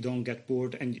 and you don't get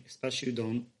bored, and especially you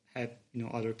don't have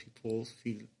other people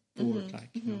feel bored,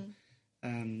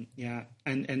 and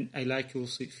I like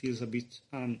also it feels a bit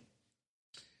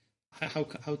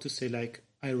how to say, like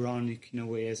ironic in a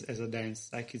way as a dance,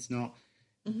 like it's not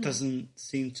doesn't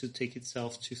seem to take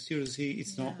itself too seriously,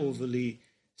 it's not overly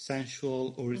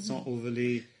sensual or it's not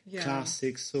overly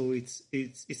classic, so it's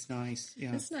nice.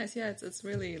 It's nice. It's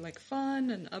really like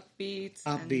fun and upbeat.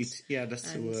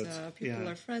 That's the word. People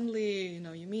are friendly.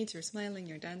 You meet, you're smiling,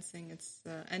 you're dancing. It's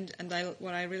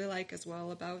what I really like as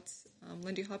well about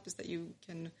Lindy Hop is that you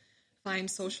can find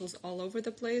socials all over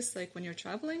the place. Like when you're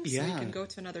traveling, so you can go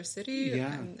to another city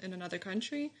in another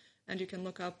country, and you can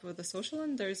look up the social,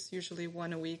 and there's usually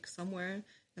one a week somewhere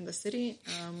in the city,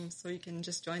 so you can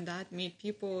just join that, meet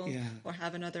people, or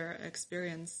have another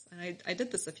experience. And I did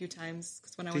this a few times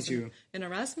because when I was in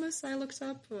Erasmus, I looked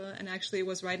up, and actually it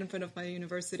was right in front of my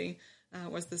university,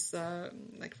 was this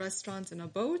like restaurant in a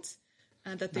boat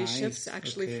that they shipped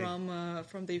actually from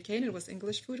the UK, and it was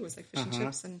English food. It was like fish and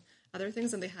chips and other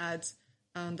things, and they had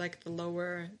like the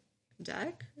lower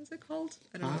deck, is it called?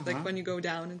 I don't know, like when you go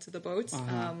down into the boat.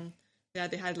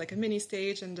 They had like a mini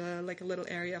stage and like a little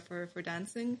area for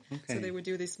dancing. So they would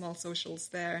do these small socials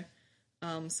there.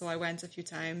 So I went a few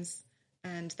times,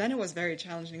 and then it was very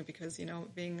challenging because,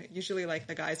 being usually like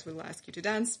the guys will ask you to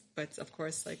dance, but of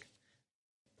course, like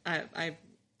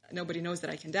nobody knows that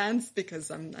I can dance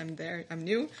because I'm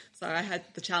new. So I had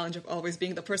the challenge of always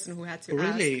being the person who had to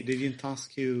ask. Really? They didn't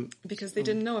ask you? Because they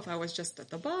didn't know if I was just at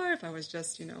the bar, if I was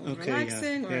just,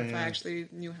 relaxing, or if I actually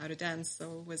knew how to dance.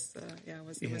 So it was,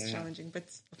 it was challenging. But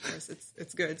of course,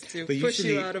 it's good to push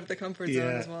you out of the comfort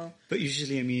zone as well. But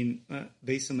usually, I mean,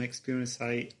 based on my experience,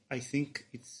 I think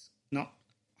it's not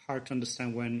hard to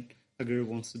understand when a girl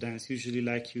wants to dance. Usually,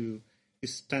 like you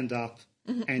stand up,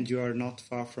 and you are not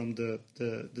far from the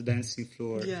dancing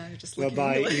floor. Yeah, you're just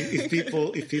whereby if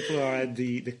people are at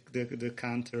the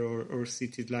counter or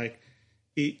seated, like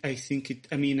I think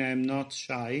I mean, I'm not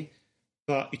shy,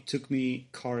 but it took me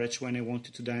courage when I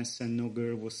wanted to dance and no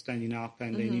girl was standing up,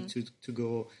 and I need to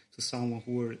go to someone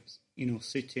who were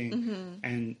sitting,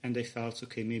 and I felt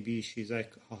okay, maybe she's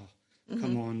like, oh,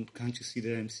 come on, can't you see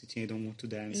that I'm sitting? I don't want to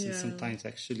dance. And sometimes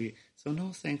actually, so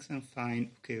no, thanks, I'm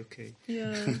fine. Okay.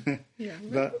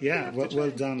 But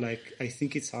well done. Like, I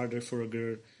think it's harder for a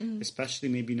girl, especially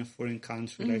maybe in a foreign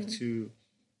country, like to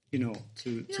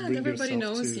bring everybody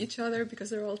knows to each other because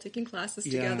they're all taking classes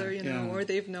together, or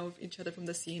they've known each other from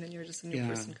the scene, and you're just a new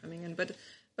person coming in. But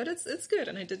it's good,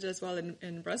 and I did it as well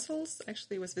in Brussels.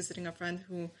 Actually, was visiting a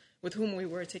friend with whom we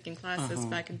were taking classes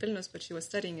back in Vilnius, but she was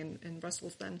studying in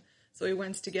Brussels then. So we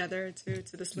went together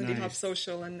to this Lindy Hop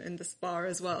social and in this bar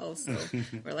as well. So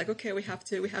we're like, okay, we have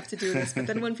to do this. But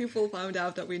then when people found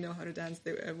out that we know how to dance,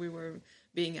 we were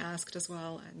being asked as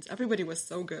well, and everybody was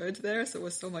so good there, so it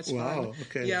was so much fun. Wow,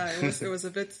 okay. Yeah, it was a little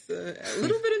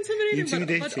bit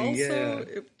intimidating, but also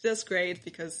just great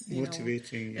because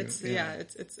motivating.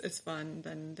 It's fun.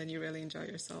 Then you really enjoy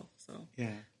yourself. So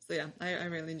I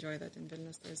really enjoy that in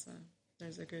Vilnius.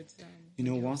 There's a good.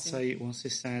 Once I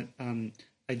said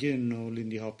I didn't know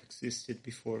Lindy Hop existed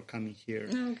before coming here.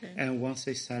 Oh, okay. And once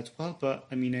I said,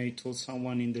 I told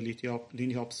someone in the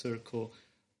Lindy Hop circle,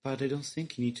 but I don't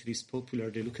think in Italy it's popular.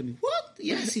 They look at me, what?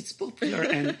 Yes, it's popular.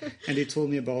 and they told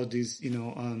me about these,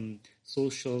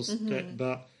 socials. Mm-hmm.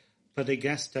 But I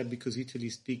guess that because Italy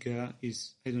is bigger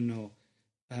is, I don't know,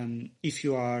 if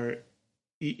you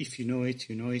know it,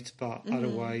 you know it. But mm-hmm.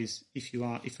 otherwise,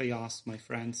 if I ask my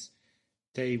friends,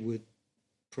 they would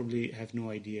probably have no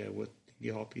idea what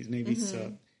Lindy Hop is. Maybe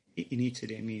mm-hmm. It's in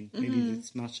Italy. I mean, mm-hmm. maybe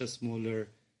it's much a smaller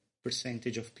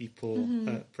percentage of people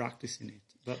mm-hmm. practicing it.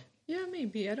 But yeah,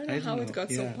 maybe I don't know how it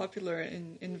got so popular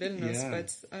in Vilnius,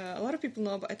 but a lot of people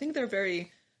know. But I think they're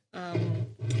very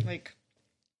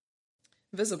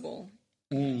visible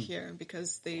here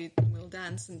because they will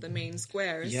dance in the main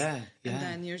squares. And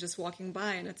then you're just walking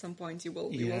by, and at some point you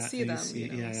will see them.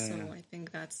 So I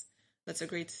think that's a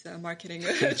great marketing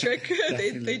trick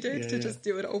they did to just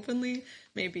do it openly.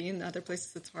 Maybe in other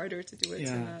places it's harder to do it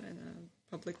in a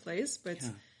public place, but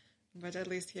at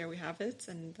least here we have it,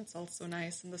 and that's also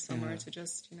nice in the summer to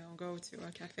just go to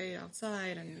a cafe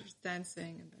outside and just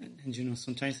dancing. And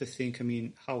sometimes I think,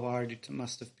 how hard it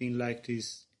must have been, like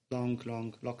this long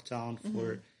lockdown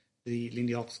for the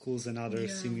Lindy Hop schools and other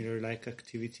similar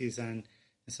activities, and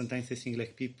sometimes I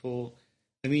think people.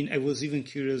 I was even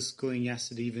curious going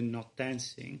yesterday, even not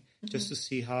dancing, just to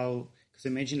see how, because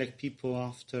imagine people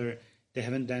after they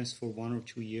haven't danced for 1 or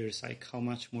 2 years, how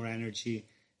much more energy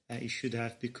you should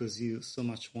have, because you so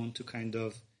much want to kind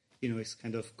of, it's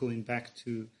kind of going back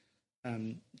to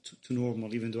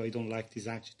normal, even though I don't like this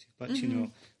adjective, but,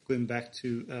 going back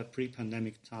to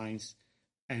pre-pandemic times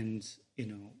and,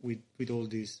 with all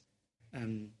these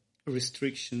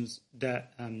restrictions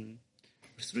that,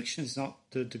 restrictions not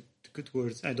the good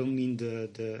words. I don't mean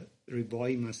the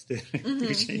requirements, the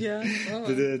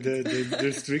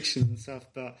restrictions and stuff,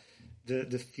 but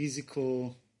the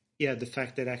physical, the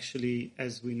fact that actually,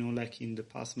 as we know, in the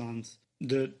past months,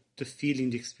 the feeling,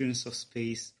 the experience of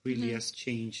space really has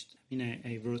changed.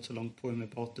 I wrote a long poem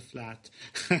about the flat,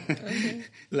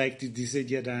 this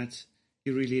idea that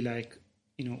you really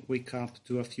wake up,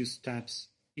 do a few steps,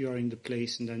 you are in the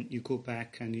place, and then you go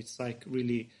back, and it's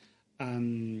really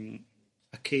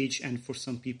a cage, and for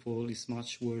some people it's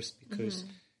much worse because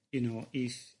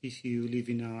if you live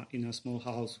in a small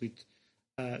house with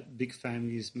big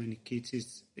families, many kids,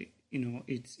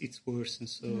 it's worse, and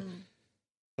so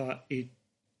but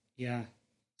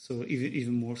so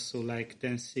even more so,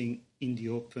 dancing in the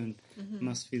open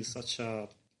must feel such a,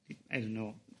 I don't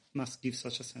know, must give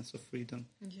such a sense of freedom.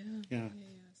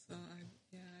 So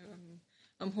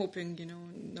I'm hoping,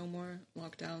 no more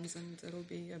lockdowns, and it'll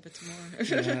be a bit more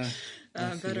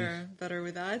better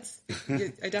with that.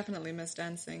 I definitely miss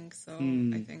dancing, so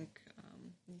I think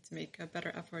need to make a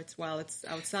better effort while it's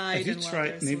outside. Have you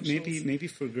tried? Maybe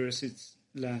for girls it's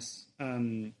less.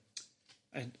 I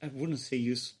wouldn't say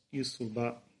useful,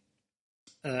 but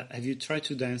have you tried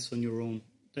to dance on your own,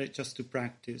 just to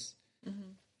practice?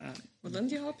 With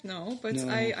Lindy Hop, no, but no.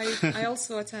 I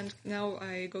also attend, now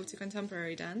I go to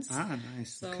contemporary dance. Ah,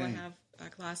 nice. So I have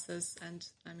classes, and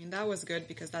that was good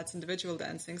because that's individual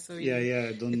dancing, so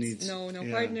don't need no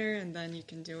partner, and then you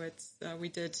can do it. We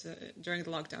did during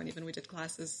the lockdown, even we did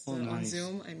classes on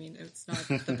Zoom. It's not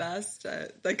the best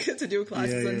to do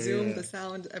classes on Zoom. The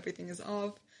sound, everything is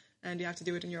off, and you have to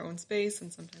do it in your own space,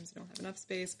 and sometimes you don't have enough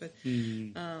space, but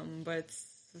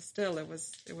still, it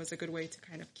was a good way to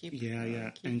kind of keep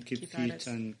fit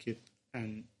and keep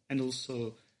and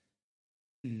also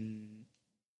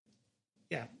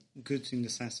good in the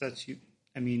sense that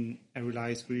I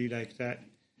realized really that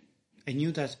I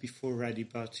knew that before already,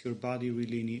 but your body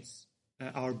really needs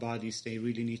our bodies, they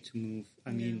really need to move.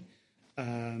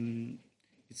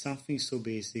 It's something so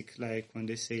basic, when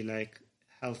they say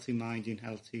healthy mind in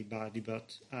healthy body,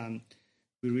 but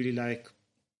we really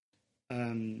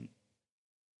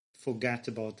forget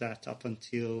about that up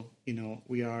until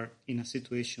we are in a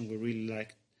situation where really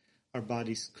our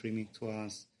body's screaming to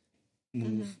us,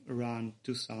 move, run,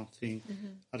 do something.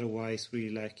 Otherwise,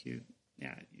 really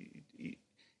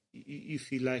you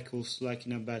feel also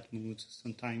in a bad mood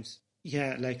sometimes.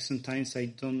 Sometimes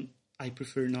I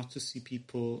prefer not to see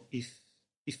people if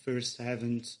first I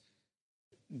didn't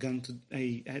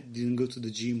go to the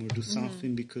gym or do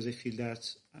something, because I feel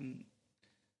that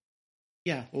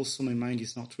also my mind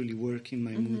is not really working.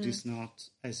 My mood is not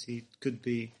as it could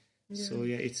be. Yeah. So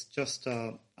it's just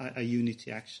a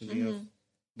unity actually of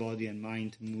body and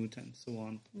mind, mood, and so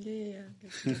on.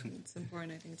 It's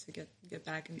important, I think, to get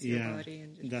back into your body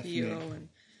and just feel and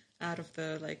out of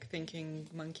the like thinking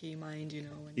monkey mind,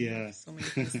 and you have so many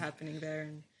things happening there,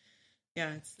 and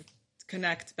it's to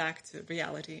connect back to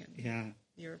reality and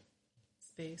your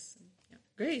space. And,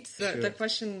 great. The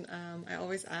question I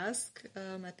always ask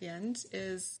at the end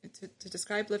is to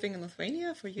describe living in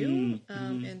Lithuania for you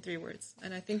in 3 words.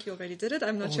 And I think you already did it.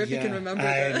 I'm not sure if you can remember.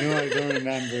 I don't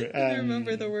remember. I don't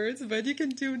remember the words, but you can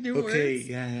do new words.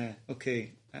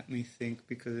 Okay. Let me think,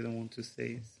 because I don't want to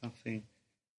say something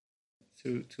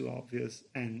too obvious,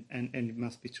 and it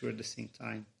must be true at the same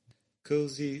time.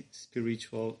 Cozy,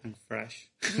 spiritual, and fresh.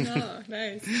 Oh,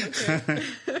 nice. Okay.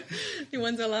 You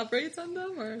want to elaborate on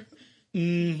them, or?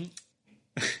 No.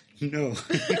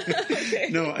 Okay.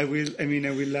 No, I will. I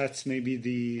will let maybe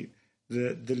the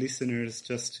listeners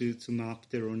just to map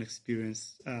their own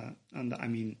experience.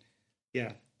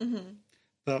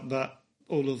 But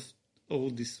all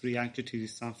these 3 adjectives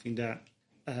is something that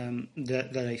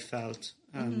I felt.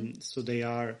 So they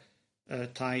are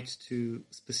tied to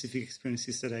specific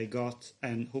experiences that I got,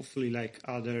 and hopefully like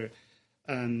other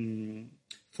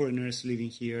foreigners living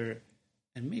here.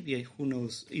 And maybe, who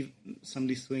knows, if some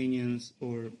Lithuanians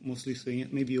or most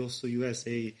Lithuanians, maybe also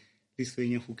USA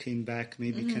Lithuanian who came back,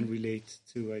 maybe can relate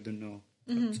to, I don't know.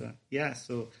 But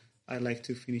so I like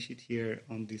to finish it here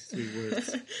on these 3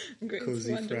 words. Great,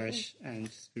 cozy, wonderful. Fresh, and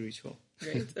spiritual.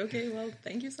 Great. Okay, well,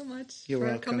 thank you so much You're for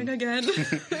welcome. coming again.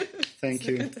 Thank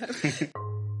you.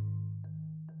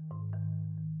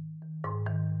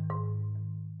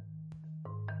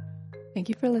 Thank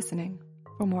you for listening.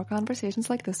 For more conversations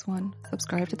like this one,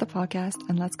 subscribe to the podcast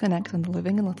and let's connect on the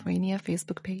Living in Lithuania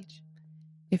Facebook page.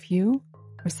 If you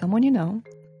or someone you know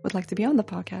would like to be on the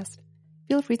podcast,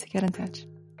 feel free to get in touch.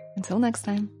 Until next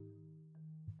time.